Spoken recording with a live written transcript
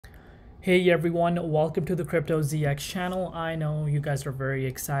Hey everyone, welcome to the Crypto ZX channel. I know you guys are very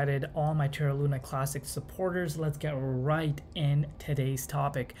excited, all my Terra Luna Classic supporters. Let's get right in today's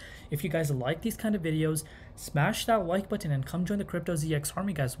topic. If you guys like these kind of videos, smash that like button and come join the Crypto ZX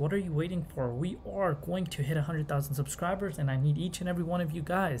army, guys. What are you waiting for? We are going to hit 100,000 subscribers and I need each and every one of you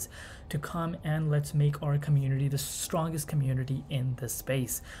guys to come and let's make our community the strongest community in the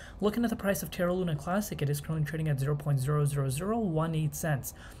space. Looking at the price of Terra Luna Classic, it is currently trading at 0.00018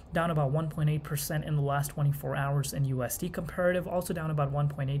 cents. Down about 1.8% in the last 24 hours in USD comparative, also down about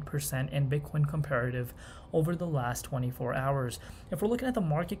 1.8% in Bitcoin comparative over the last 24 hours. If we're looking at the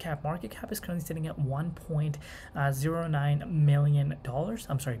market cap is currently sitting at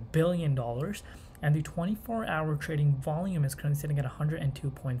 $1.09 billion, and the 24-hour trading volume is currently sitting at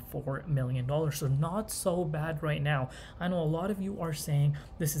 $102.4 million. So not so bad right now. I know a lot of you are saying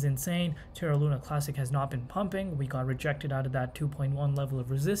this is insane. Terra Luna Classic has not been pumping. We got rejected out of that 2.1 level of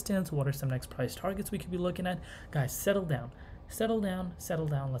resistance. What are some next price targets we could be looking at? Guys, settle down. Settle down.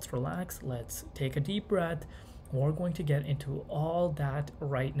 Let's relax. Let's take a deep breath. We're going to get into all that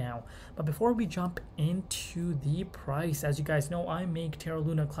right now. But before we jump into the price, as you guys know, I make Terra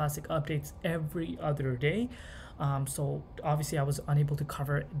Luna Classic updates every other day. So obviously I was unable to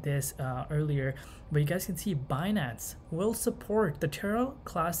cover this earlier, but you guys can see Binance will support the Terra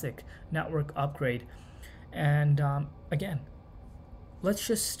Classic network upgrade. And again, let's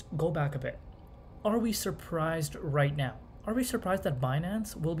just go back a bit. Are we surprised right now? Are we surprised that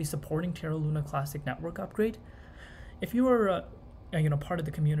Binance will be supporting Terra Luna Classic network upgrade? If you are part of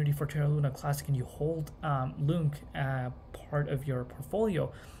the community for Terra Luna Classic and you hold Lunc part of your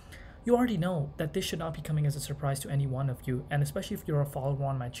portfolio, you already know that this should not be coming as a surprise to any one of you, and especially if you're a follower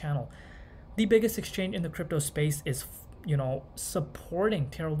on my channel. The biggest exchange in the crypto space is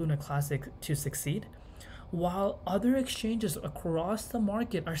supporting Terra Luna Classic to succeed, while other exchanges across the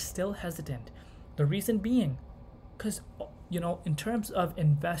market are still hesitant. The reason being because in terms of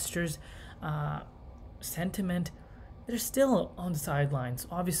investors sentiment, they're still on the sidelines.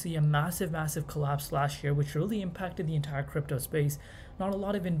 Obviously a massive collapse last year, which really impacted the entire crypto space. Not a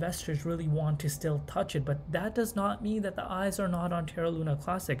lot of investors really want to still touch it, but that does not mean that the eyes are not on Terra Luna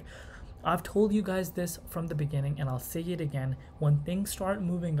Classic. I've told you guys this from the beginning, and I'll say it again. When things start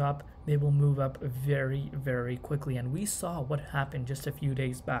moving up, they will move up very quickly, and we saw what happened just a few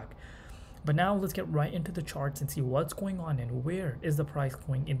days back. But now let's get right into the charts and see what's going on and where is the price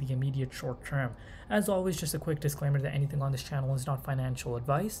going in the immediate short term. As always, just a quick disclaimer that anything on this channel is not financial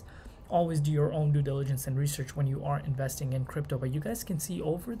advice. Always do your own due diligence and research when you are investing in crypto. But you guys can see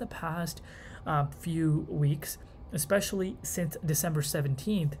over the past few weeks, especially since December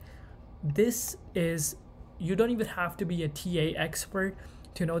 17th, you don't even have to be a TA expert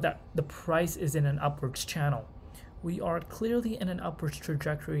to know that the price is in an upwards channel. We are clearly in an upwards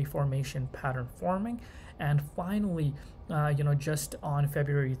trajectory formation pattern forming, and finally just on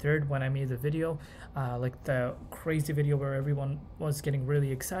February 3rd when I made the video, like the crazy video where everyone was getting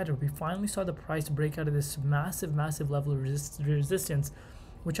really excited, we finally saw the price break out of this massive level of resistance,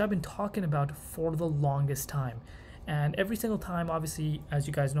 which I've been talking about for the longest time. And every single time, obviously, as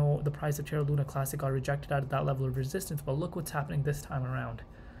you guys know, the price of Terra Luna Classic got rejected out of that level of resistance, but look what's happening this time around.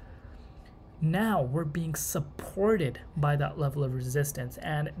 Now we're being supported by that level of resistance,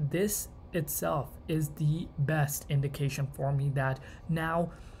 and this itself is the best indication for me that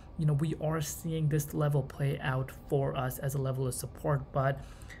now we are seeing this level play out for us as a level of support. But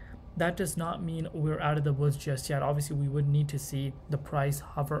that does not mean we're out of the woods just yet. Obviously we would need to see the price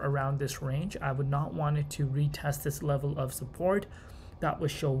hover around this range. I would not want it to retest this level of support. That would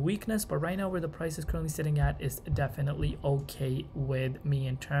show weakness, but right now where the price is currently sitting at is definitely okay with me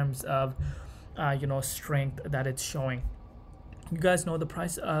in terms of strength that it's showing. You guys know the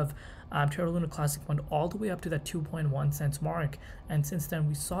price of Terra Luna Classic went all the way up to that 2.1 cents mark, and since then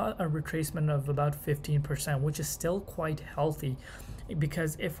we saw a retracement of about 15%, which is still quite healthy.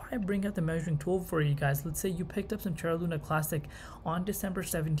 Because if I bring up the measuring tool for you guys, let's say you picked up some Terra Luna Classic on December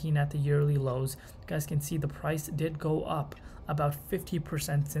 17 at the yearly lows, you guys can see the price did go up about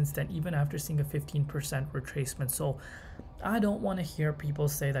 50% since then, even after seeing a 15% retracement. So I don't want to hear people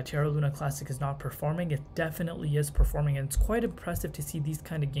say that Terra Luna Classic is not performing. It definitely is performing, and it's quite impressive to see these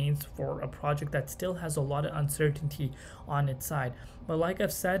kind of gains for a project that still has a lot of uncertainty on its side. But like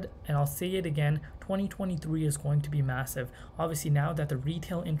I've said, and I'll say it again, 2023 is going to be massive. Obviously now that the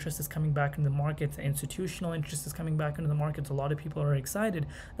retail interest is coming back into the markets, the institutional interest is coming back into the markets, a lot of people are excited.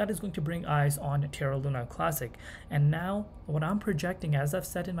 That is going to bring eyes on Terra Luna Classic. And now what I'm projecting, as I've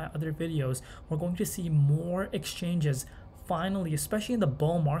said in my other videos, we're going to see more exchanges finally, especially in the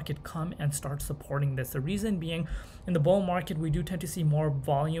bull market, come and start supporting this. The reason being, in the bull market, we do tend to see more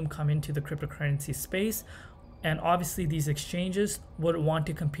volume come into the cryptocurrency space. And obviously these exchanges would want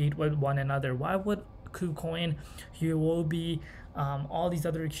to compete with one another. Why would KuCoin, Huobi, all these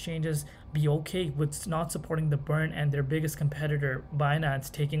other exchanges be okay with not supporting the burn and their biggest competitor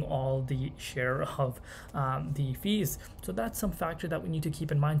Binance taking all the share of the fees? So that's some factor that we need to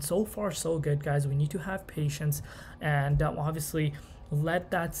keep in mind. So far so good, guys. We need to have patience and obviously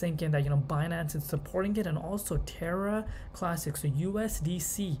let that sink in that, you know, Binance is supporting it, and also Terra Classic, so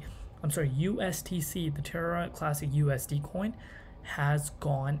USTC, the Terra Classic USD coin, has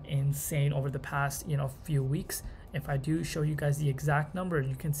gone insane over the past, you know, few weeks. If I do show you guys the exact number,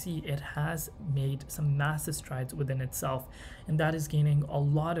 you can see it has made some massive strides within itself, and that is gaining a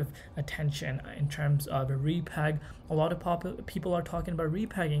lot of attention in terms of a repeg. A lot of people are talking about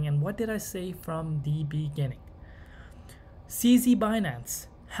repegging, and what did I say from the beginning? CZ Binance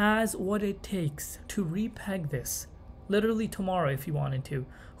has what it takes to repeg this literally tomorrow if he wanted to.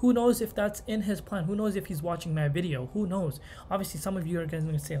 Who knows if that's in his plan? Who knows if he's watching my video? Who knows? Obviously, some of you are going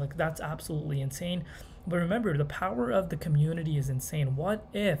to say, like, that's absolutely insane. But remember, the power of the community is insane. What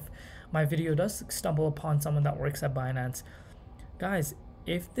if my video does stumble upon someone that works at Binance? Guys,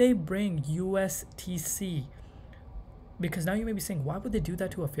 if they bring USTC, because now you may be saying, why would they do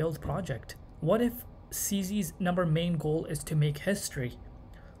that to a failed project? What if CZ's main goal is to make history?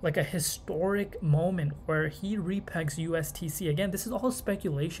 Like a historic moment where he repegs USTC. Again, this is all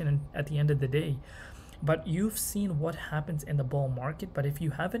speculation at the end of the day, but you've seen what happens in the bull market. But if you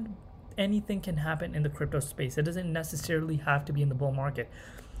haven't, anything can happen in the crypto space. It doesn't necessarily have to be in the bull market.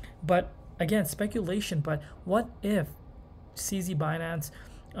 But again, speculation. But what if CZ Binance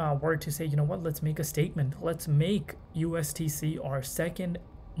were to say, you know what, let's make a statement. Let's make USTC our second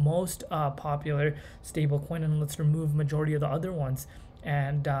most popular stable coin, and let's remove majority of the other ones.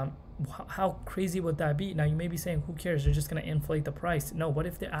 And how crazy would that be? Now you may be saying, who cares, they're just going to inflate the price. No, what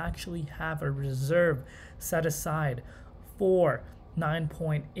if they actually have a reserve set aside for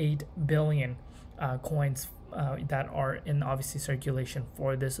 9.8 billion coins that are in obviously circulation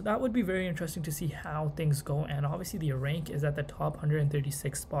for this? So that would be very interesting to see how things go. And obviously the rank is at the top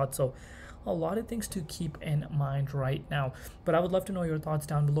 136 spot, so a lot of things to keep in mind right now. But I would love to know your thoughts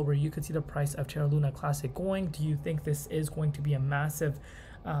down below, where you could see the price of Terra Luna Classic going. Do you think this is going to be a massive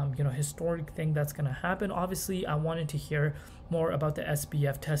you know, historic thing that's going to happen? Obviously I wanted to hear more about the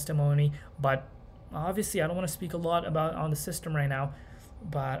SBF testimony, but obviously I don't want to speak a lot about on the system right now.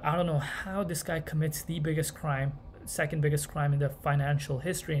 But I don't know how this guy commits the biggest crime, second biggest crime in the financial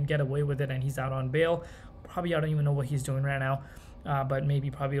history, and get away with it, and he's out on bail. Probably I don't even know what he's doing right now. But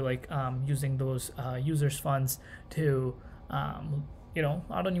maybe probably like using those users' funds to, you know,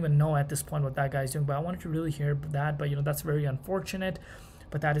 I don't even know at this point what that guy's doing. But I wanted to really hear that. But, you know, that's very unfortunate.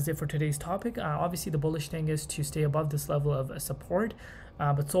 But that is it for today's topic. Obviously, the bullish thing is to stay above this level of support.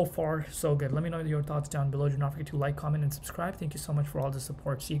 But so far, so good. Let me know your thoughts down below. Do not forget to like, comment, and subscribe. Thank you so much for all the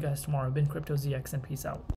support. See you guys tomorrow. I've been Crypto ZX, and peace out.